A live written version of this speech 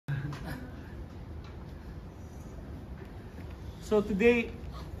So today,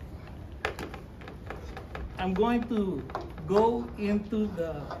 I'm going to go into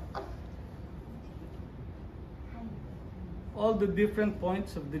all the different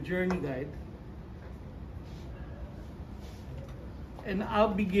points of the journey guide. And I'll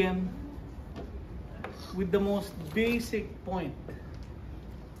begin with the most basic point,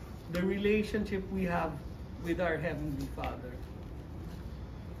 the relationship we have with our Heavenly Father.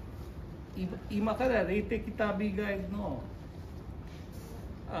 Imakara, reite kitabi guide no.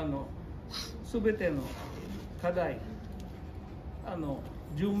 Subete no. Kadai.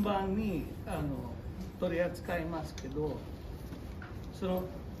 Junban ni, toriatsukai kedo. So,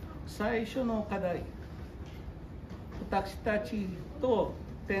 saisho no kadai. Watashi tachi to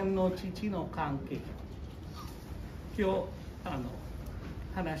ten no chichi no kankei. Kyo,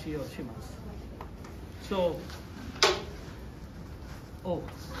 hanashi o shimasu. So,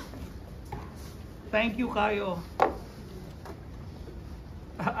 thank you, Kayo.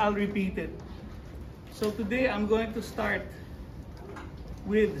 I'll repeat it. So today I'm going to start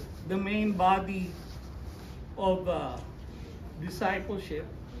with the main body of discipleship,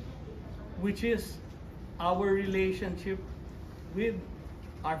 which is our relationship with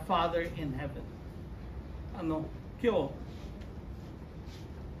our Father in heaven. Kyo?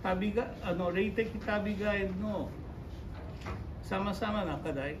 Reite kitabigay no. Sama-sama na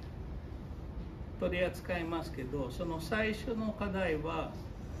kadai. Toriatsukai kedo. So no saisho no kadai wa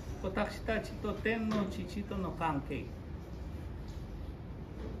watashi tachi to ten no chichito no kankei.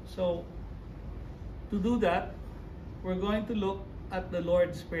 So to do that, we're going to look at the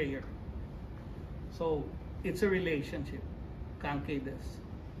Lord's Prayer. So it's a relationship. Kankei desu.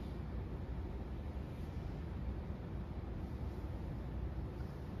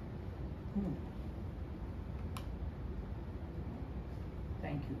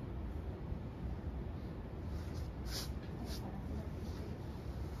 Thank you.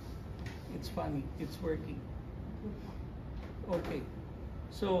 It's funny, it's working. Okay,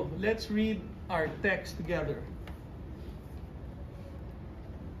 so let's read our text together.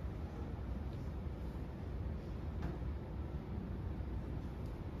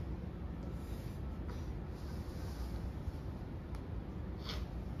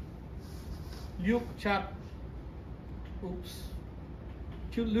 Luke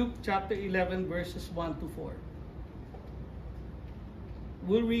chapter 11, verses 1 to 4.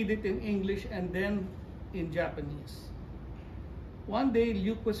 We'll read it in English and then in Japanese. One day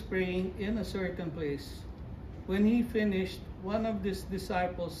Luke was praying in a certain place. When he finished, one of his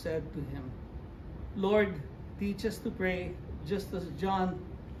disciples said to him, "Lord, teach us to pray, just as John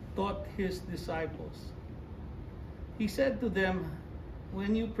taught his disciples." He said to them,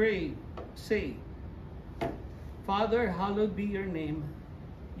 "When you pray, say, 'Father, hallowed be your name,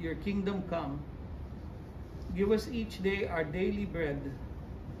 your kingdom come. Give us each day our daily bread.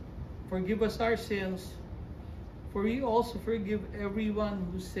 Forgive us our sins, for we also forgive everyone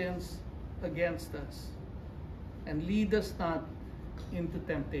who sins against us. And lead us not into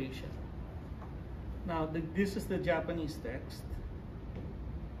temptation.'" Now, this is the Japanese text.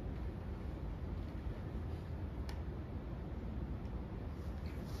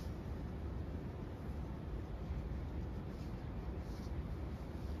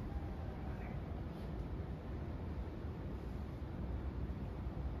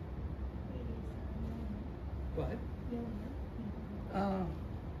 What?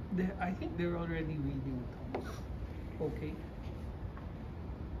 I think they're already reading it. Okay.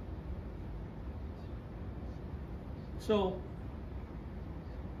 So,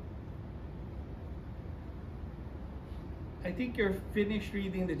 I think you're finished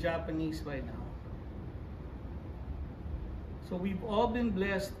reading the Japanese by now. So we've all been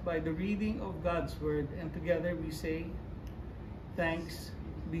blessed by the reading of God's Word, and together we say, thanks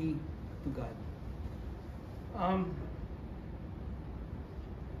be to God.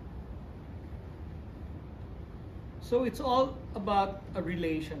 So it's all about a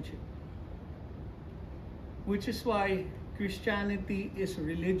relationship, which is why Christianity is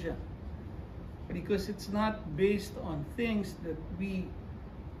religion, because it's not based on things that we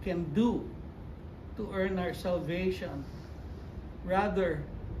can do to earn our salvation. Rather,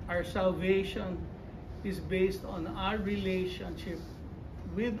 our salvation is based on our relationship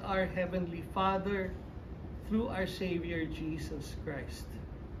with our Heavenly Father through our Savior Jesus Christ.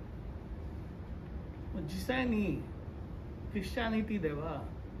 実際に Christianity では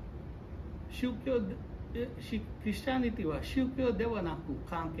Christianity は宗教ではなく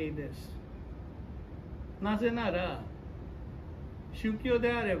関係です。なぜなら宗教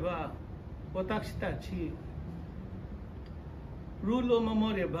であれば私たちルールを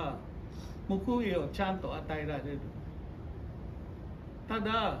守れば報いをちゃんと与えられる。た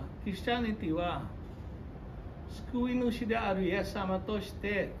だ、クリスチャニティは救い主であるイエス様とし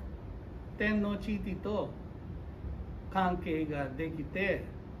て天の父と関係ができて、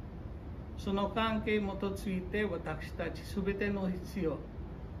その関係に基づいて私たちすべての必要を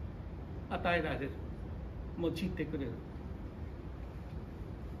与えられる、用いてくれる。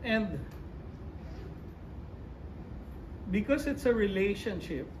And because it's a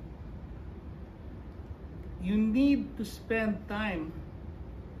relationship, you need to spend time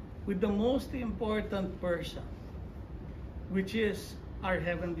with the most important person, which is our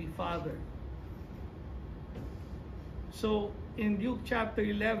Heavenly Father. So in Luke chapter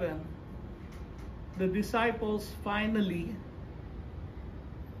 11, the disciples finally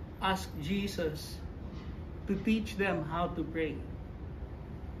asked Jesus to teach them how to pray.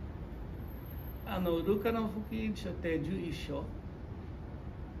 ルカの福音書って11章、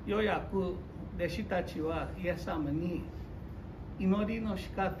ようやく弟子たちはイエス様に祈りの仕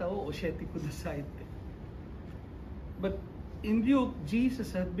方を教えてくださいって。But in Luke,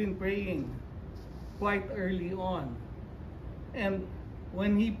 Jesus had been praying quite early on. And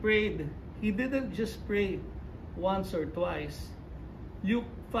when he prayed, he didn't just pray once or twice. Luke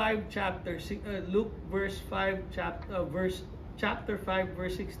 5 chapter 6, Luke verse 5 chapter 5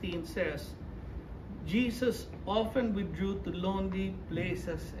 verse 16 says, Jesus often withdrew to lonely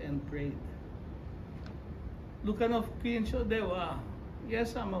places and prayed. ルカの福音書では、イエ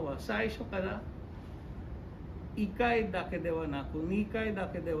ス様は最初から1回だけではなく2回だ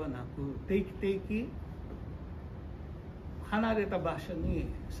けではなく定期的に離れた場所に、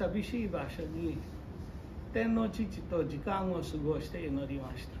寂しい場所に天の父と時間を過ごして祈り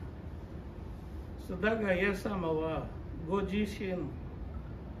ました。だがイエス様はご自身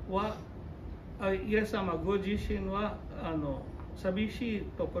は寂しい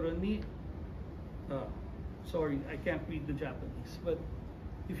ところに、sorry, I can't read the Japanese, but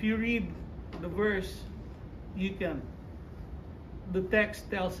if you read the verse, you can. The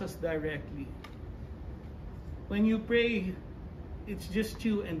text tells us directly. When you pray, it's just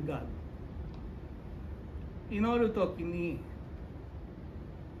you and God. 祈るときに、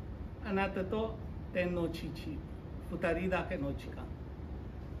あなたと天の父、二人だけの時間。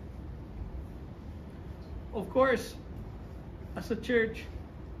Of course, as a church,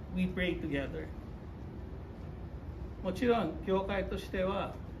 we pray together. もちろん、教会として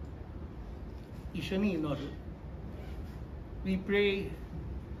は一緒に祈る。We pray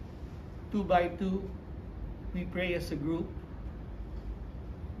 2 by 2. We pray as a group.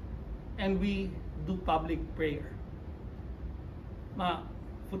 And we do public prayer.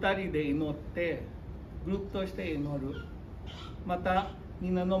 二人で祈って、グループとして祈る。また、み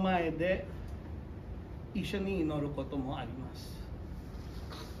んなの前で一緒に祈ることもあります。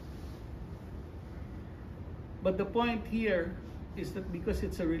But the point here is that because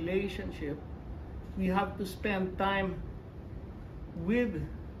it's a relationship, we have to spend time with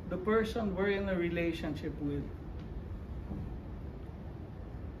the person we're in a relationship with.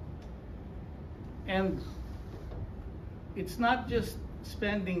 And it's not just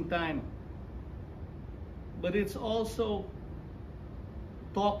spending time, but it's also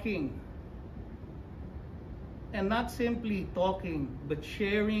talking. And not simply talking, but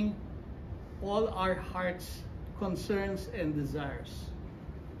sharing all our hearts, concerns, and desires.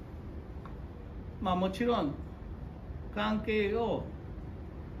 もちろん関係を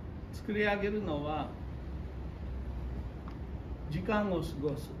作り上げるのは時間を過ご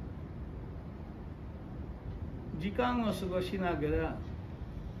す。時間を過ごしながら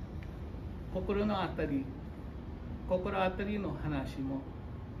心当たりの話も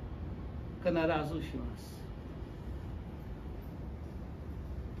必ずします。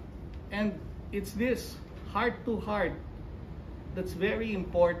And it's this heart to heart that's very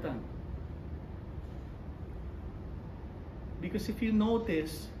important. Because if you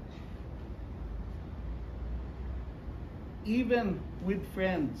notice, even with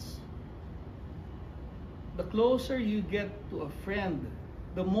friends, the closer you get to a friend,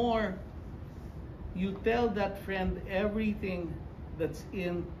 the more you tell that friend everything that's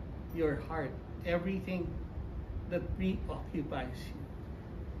in your heart, everything that preoccupies you.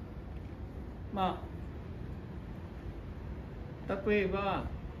 例えば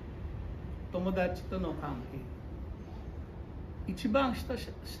友達との関係、一番親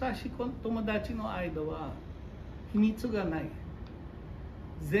しい友達の間は秘密がない、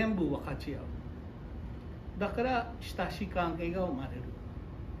全部分かち合う。だから親しい関係が生まれる。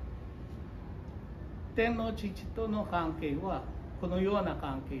天の父との関係はこのような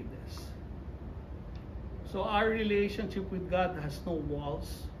関係です。So our relationship with God has no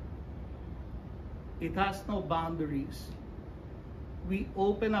walls. It has no boundaries. we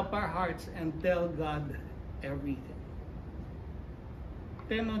open up our hearts and tell God everything.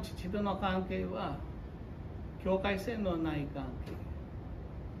 天の父との関係は境界線のない関係。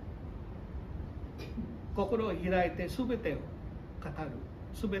心を開いて全てを語る、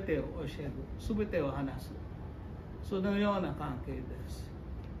全てを教える、全てを話す、そのような関係です。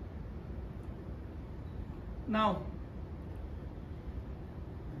Now,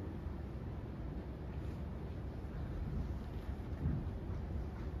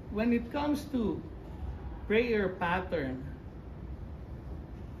 when it comes to prayer pattern,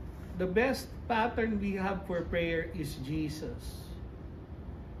 the best pattern we have for prayer is Jesus.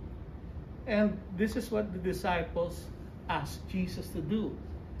 And this is what the disciples asked Jesus to do.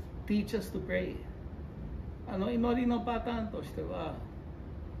 Teach us to pray. 祈りのパターンとしては、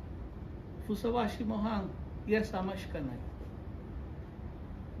ふさわしもはん、イエス様しかない。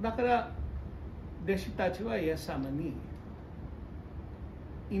だから、弟子たちはイエス様に、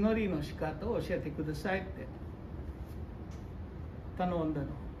祈りの仕方を教えてくださいって頼んだの。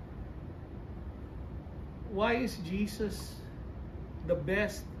Why is Jesus the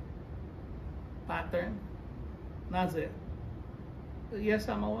best pattern? なぜイエス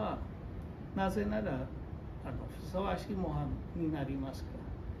様はなぜならふさわしい模範になりますか？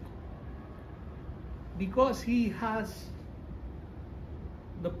 Because he has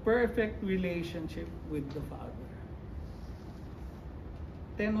the perfect relationship with the Father.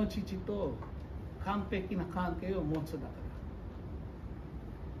 天の父と完璧な関係を持つだか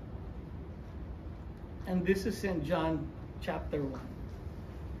ら。And this is in John chapter 1.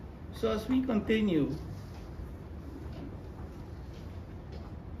 So as we continue,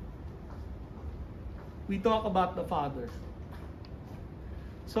 we talk about the Father.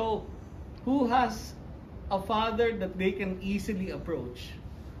 So, who has a father that they can easily approach?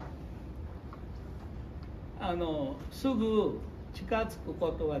 すぐ近づく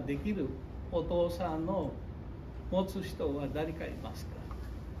ことができるお父さんの持つ人は誰かいますか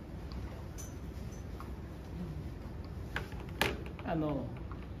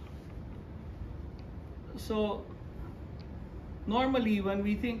？So normally when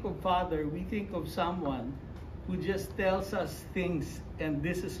we think of father, we think of someone who just tells us things and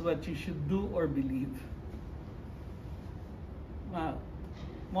this is what you should do or believe. まあ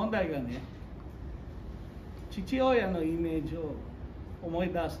問題がね、父親のイメージを思い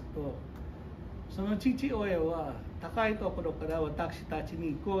出すと、その父親は高いところから私たち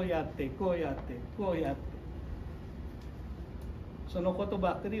にこうやってこうやってこうやって、そのこと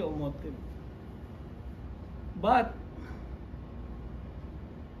ばっかり思ってる。But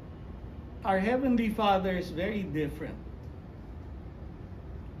our Heavenly Father is very different.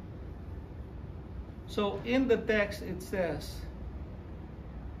 So in the text it says,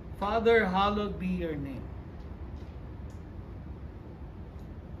 Father, hallowed be your name.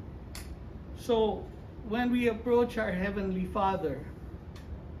 So when we approach our Heavenly Father,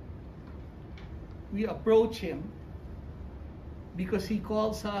 we approach Him because He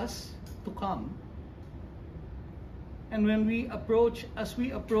calls us to come. And when we approach, as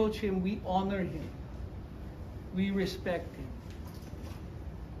we approach Him, we honor Him. We respect Him.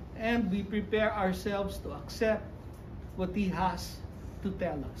 And we prepare ourselves to accept what He has to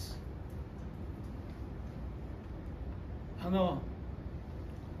tell us.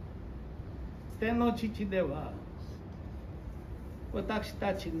 天の父では私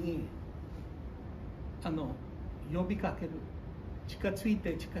たちに呼びかける。近づい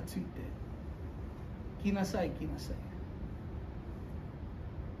て近づいて来なさい来なさい。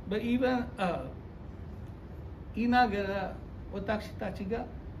But even いながら私たちが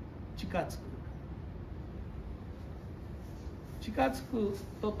近づく。近づく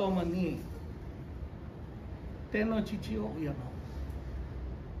とともに天の父を敬う。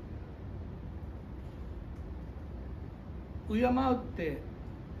敬うって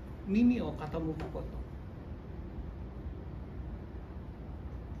耳を傾くこと。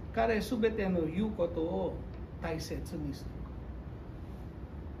彼すべての言うことを大切にする。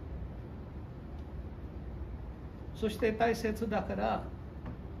そして大切だから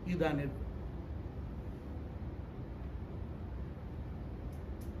委ねる。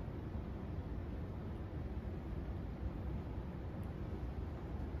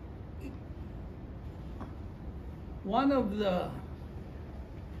One of the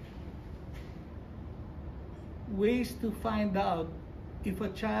ways to find out if a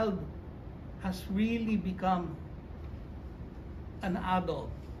child has really become an adult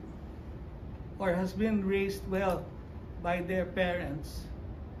or has been raised well by their parents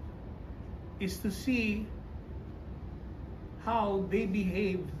is to see how they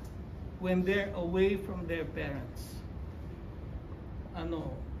behave when they're away from their parents.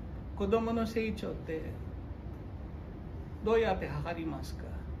 子供の成長ってどうやって測りますか？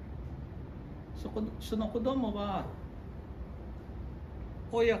その子供は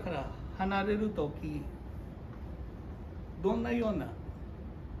親から離れるとき、どんなような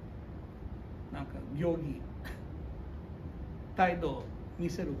行儀、態度を見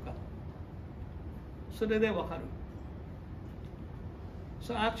せるか、それでわかる。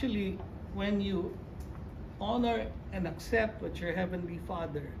So actually, when you honor and accept what your Heavenly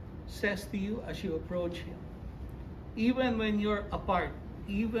Father says to you as you approach Him, even when you're apart,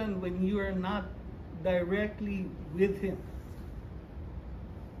 even when you are not directly with Him,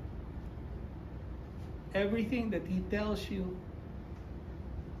 everything that He tells you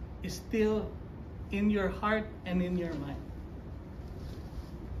is still in your heart and in your mind.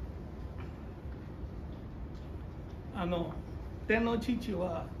 天の父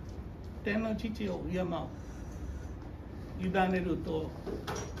は天の父を敬う、委ねると、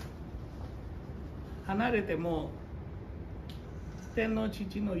離れても天の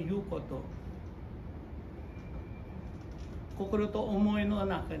父の言うこと、心と思いの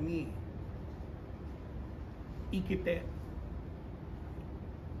中に生きて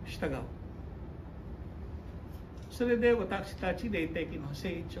従う。それで私たち霊的な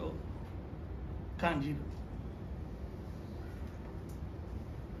成長を感じる。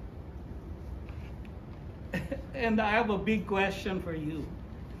And I have a big question for you.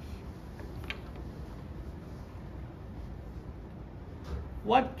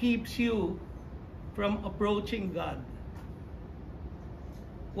 What keeps you from approaching God?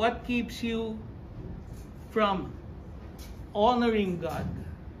 What keeps you from honoring God?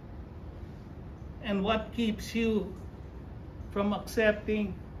 And what keeps you from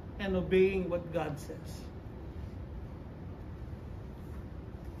accepting and obeying what God says?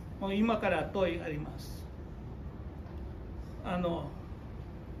 もう今から問いあります。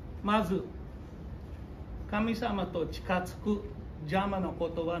まず神様と近づく邪魔なこ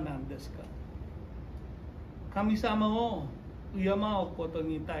とは何ですか？神様を敬うこと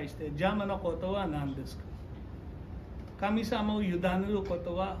に対して邪魔なことは何ですか？神様を委ねる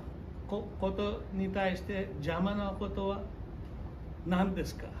ことに対して邪魔なことは何で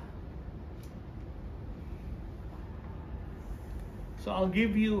すか？ So I'll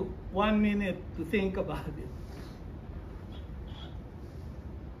give you 1 minute to think about it.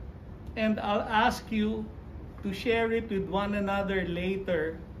 And I'll ask you to share it with one another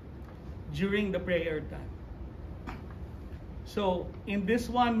later during the prayer time. So in this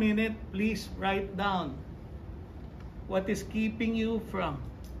 1 minute, please write down what is keeping you from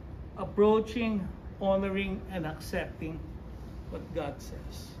approaching, honoring, and accepting what God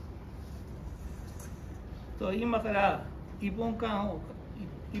says. So 今から1分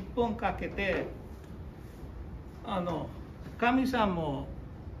かけて神様を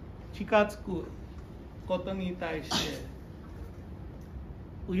近づくことに対して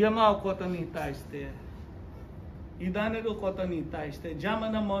敬うことに対して委ねることに対して邪魔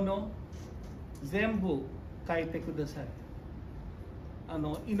なもの全部書いてください。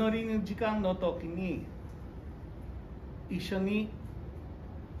祈りの時間の時に一緒に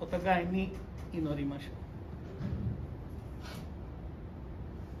お互いに祈りましょう。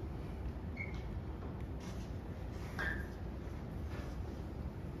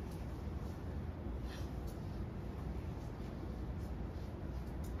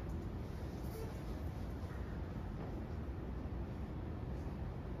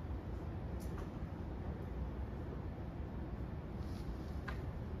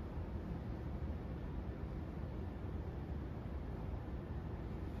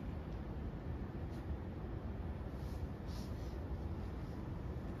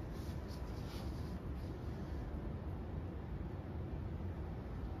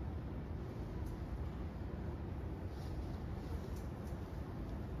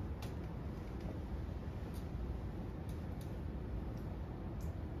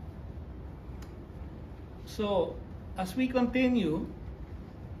So, as we continue,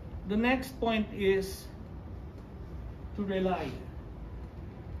 the next point is to rely,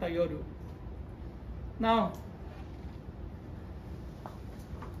 tayoru. Now,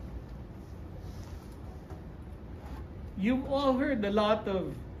 you've all heard a lot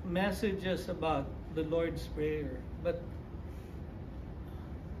of messages about the Lord's Prayer, but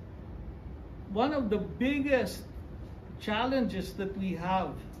one of the biggest challenges that we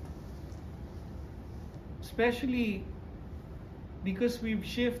have, especially because we've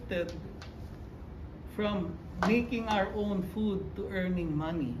shifted from making our own food to earning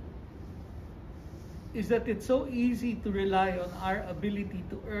money, is that it's so easy to rely on our ability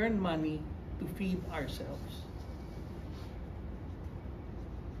to earn money to feed ourselves.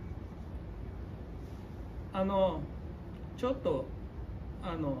 ちょっと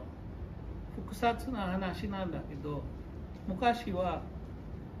複雑な話なんだけど、昔は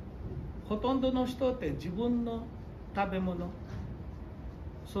ほとんどの人って自分の食べ物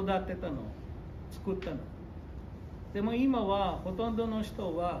育てたの、作ったの。でも今はほとんどの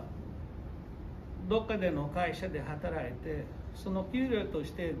人はどっかでの会社で働いて、その給料と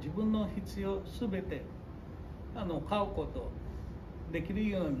して自分の必要すべて買うことできる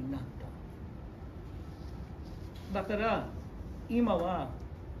ようになった。だから今は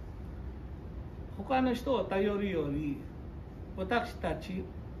他の人を頼るより、私たち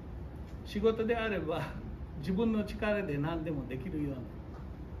仕事であれば自分の力で何でもできるよ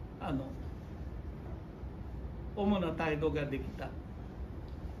うな主な態度ができた。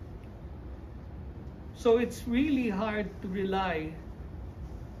So it's really hard to rely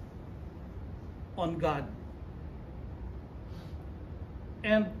on God.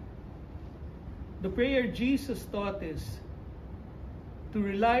 And the prayer Jesus taught is to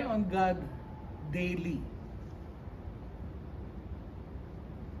rely on God daily.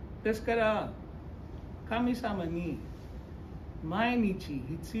 ですから神様に毎日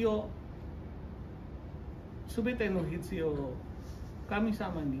必要、すべての必要を神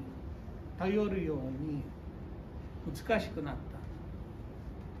様に頼るように難しくなった。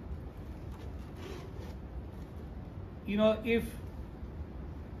You know, if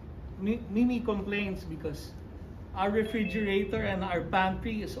Mimi complains because our refrigerator and our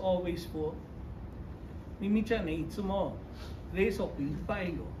pantry is always full. ミミちゃんね、いつも冷蔵庫いっぱい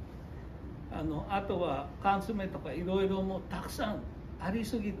よ。あとは缶詰とかいろいろもたくさんあり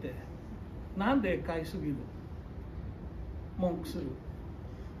すぎて、なんで買いすぎる？文句する。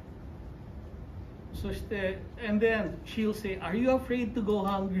そして、and then she'll say, "Are you afraid to go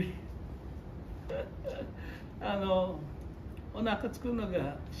hungry?" お腹つくの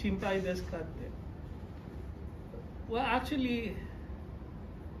が心配ですかって。Well, actually,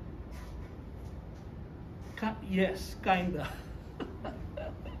 yes, kinda.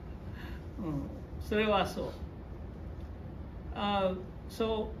 それはそう。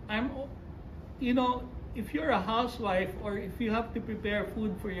So you know, if you're a housewife or if you have to prepare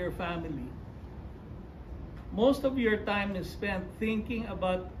food for your family, most of your time is spent thinking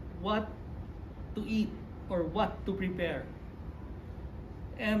about what to eat or what to prepare.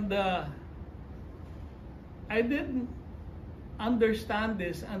 And I didn't understand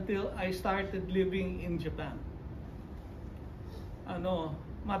this until I started living in Japan. 例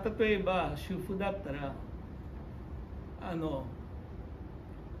えば主婦だったらも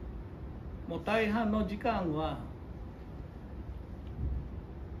う大半の時間は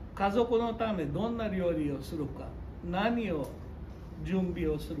家族のためどんな料理をするか、何を準備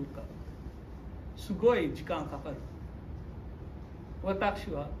をするか、すごい時間かかる。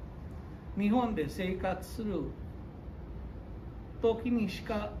私は日本で生活する時にし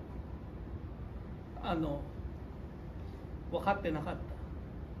か分かってなかった。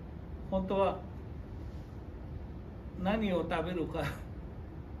本当は何を食べるか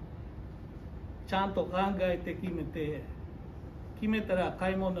ちゃんと考えて決めたら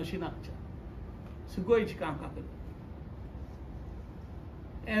買い物しなくちゃ。すごい時間かか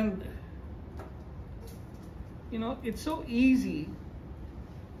る。And you know, it's so easy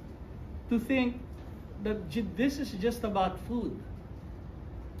to think that this is just about food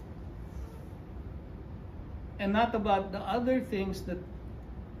and not about the other things that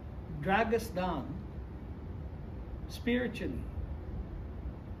drag us down spiritually.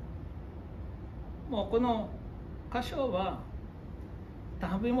 もうこの箇所は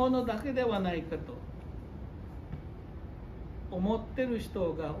食べ物だけではないかと思ってる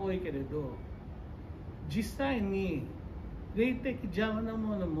人が多いけれど、実際に霊的邪魔な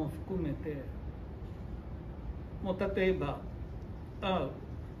ものも含めて、もう例えば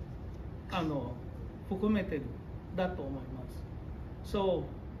含めてるだと思います。So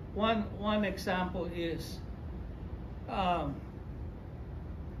one example is I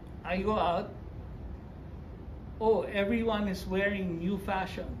go out. Oh, everyone is wearing new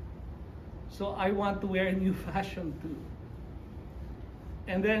fashion, so I want to wear new fashion too.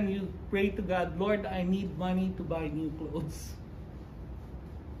 And then you pray to God, Lord, I need money to buy new clothes.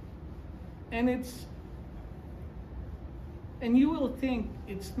 And you will think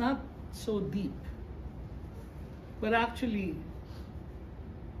it's not so deep, but actually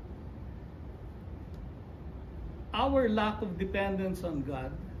our lack of dependence on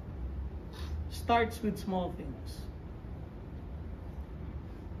God starts with small things.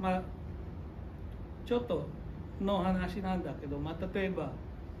 ちょっとの話なんだけど、例えば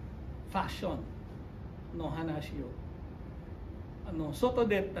ファッションの話を外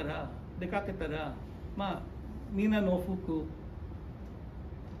出かけたらまあみんなの服、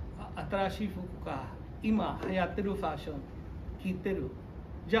新しい服か、今流行ってるファッション着てる。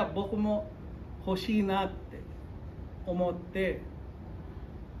じゃあ僕も欲しいなって思って、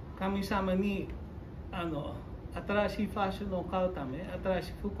神様に新しいファッションを買うため、新し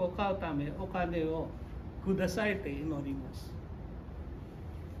い服を買うためお金をくださいって祈ります。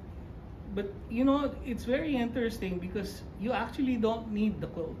But you know, it's very interesting because you actually don't need the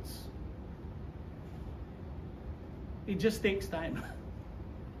clothes. It just takes time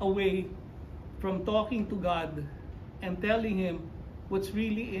away from talking to God and telling Him what's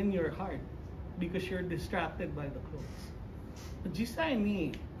really in your heart because you're distracted by the clothes. 実際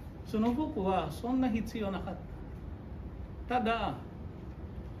にその服はそんな必要なかった。ただ、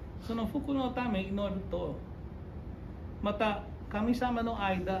その服のために祈ると、また神様の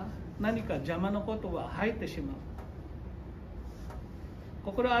間、何か邪魔なことは入ってしまう。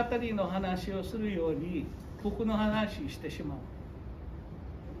心当たりの話をするより、服の話してしまう。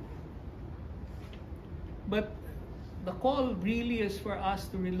But the call really is for us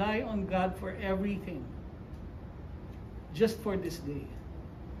to rely on God for everything, just for this day.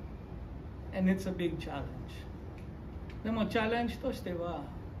 And it's a big challenge. でもチャレンジとしては、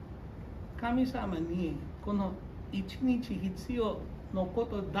神様にこの一日必要のこ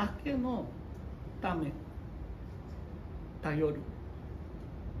とだけのため頼る。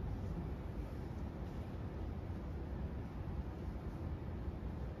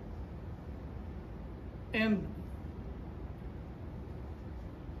And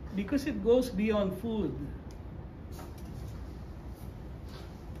because it goes beyond food,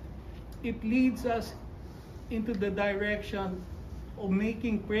 it leads us into the direction of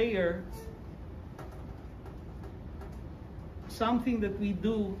making prayer something that we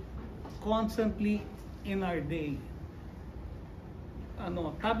do constantly in our day.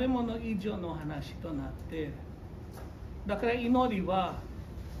 食べ物以上の話となって、だから祈りは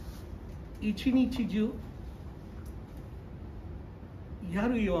一日中や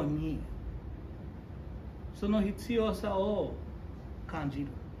るようにその必要さを感じる。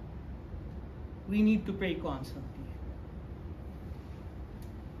We need to pray constantly.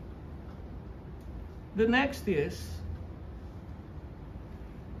 The next is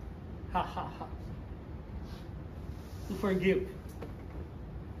to forgive.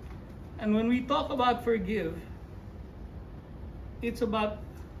 And when we talk about forgive, it's about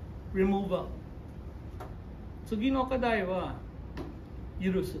removal. 次の課題は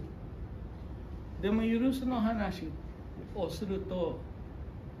許す。でも許すの話をすると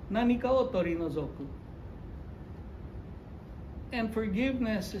何かを取り除く。And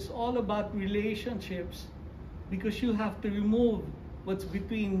forgiveness is all about relationships because you have to remove what's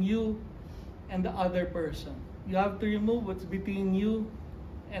between you and the other person. You have to remove what's between you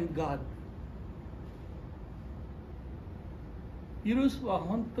and God. 許すは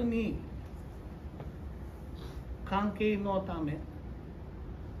本当に関係のため。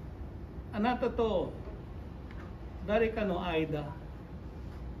あなたと誰かの間、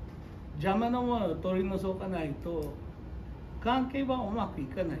邪魔なものを取り除かないと関係はうまくい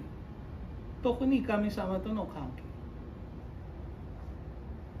かない。特に神様との関係。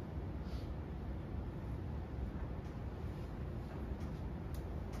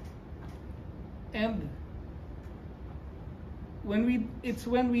And it's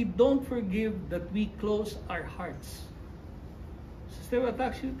when we don't forgive that we close our hearts. そして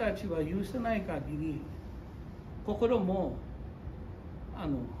私たちは許さない限り心もな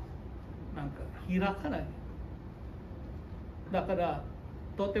んか開かない。だから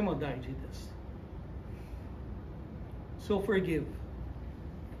とても大事です。So forgive.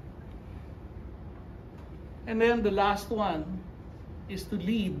 And then the last one is to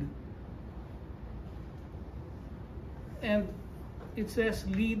lead. And it says,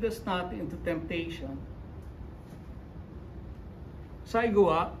 lead us not into temptation. 最後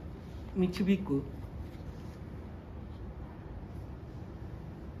は導く。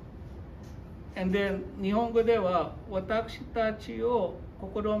And then 日本語では私たちを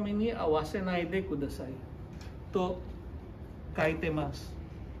試みに合わせないでくださいと書いてます。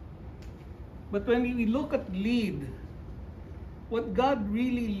But when we look at lead, what God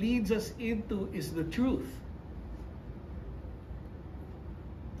really leads us into is the truth.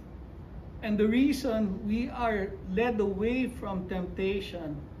 And the reason we are led away from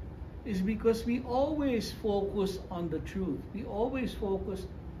temptation is because we always focus on the truth. We always focus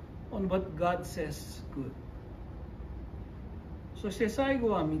on what God says is good. そして最後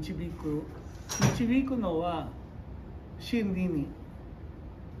は導く。導くのは真理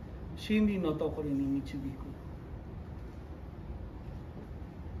のところに導く。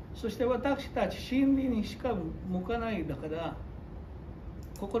そして私たち真理にしか向かないだから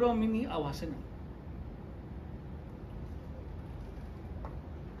試みに合わせない。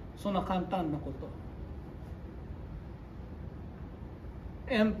そんな簡単なこと。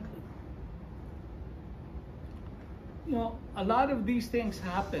And you know, a lot of these things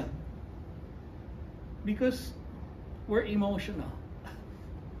happen because we're emotional.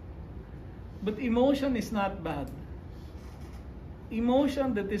 But emotion is not bad.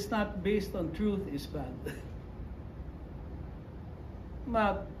 Emotion that is not based on truth is bad. ま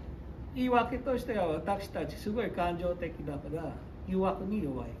あ、言い訳としては私たちすごい感情的だから誘惑に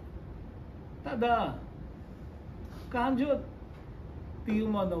弱い。ただ、感情っていう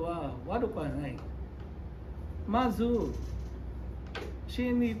ものは悪くはない。まず、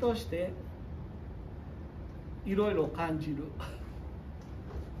真理としていろいろ感じる。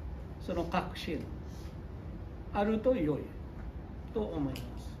その確信あると良いと思います。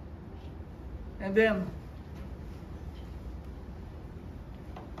And then,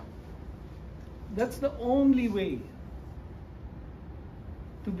 that's the only way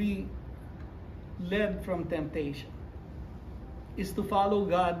to be led from temptation is to follow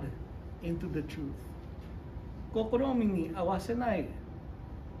God into the truth. 試みに合わせない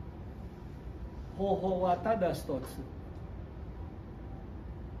方法はただ一つ。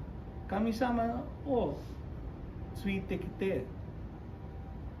神様をついてきて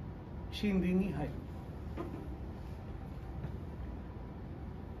真理に入る。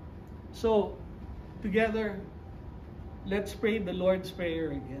So, together, let's pray the Lord's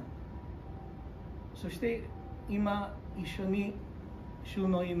Prayer again. そして今一緒に主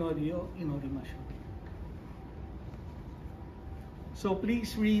の祈りを祈りましょう。So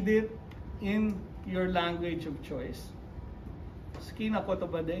please read it in your language of choice. 好きな言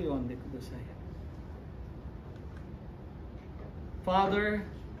葉で読んでください。Father,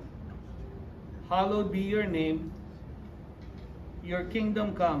 hallowed be your name. Your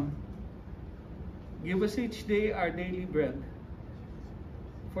kingdom come. Give us each day our daily bread.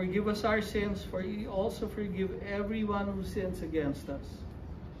 Forgive us our sins, for we also forgive everyone who sins against us.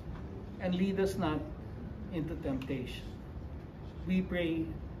 And lead us not into temptation. We pray,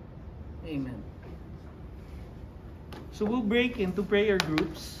 Amen. So we'll break into prayer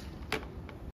groups.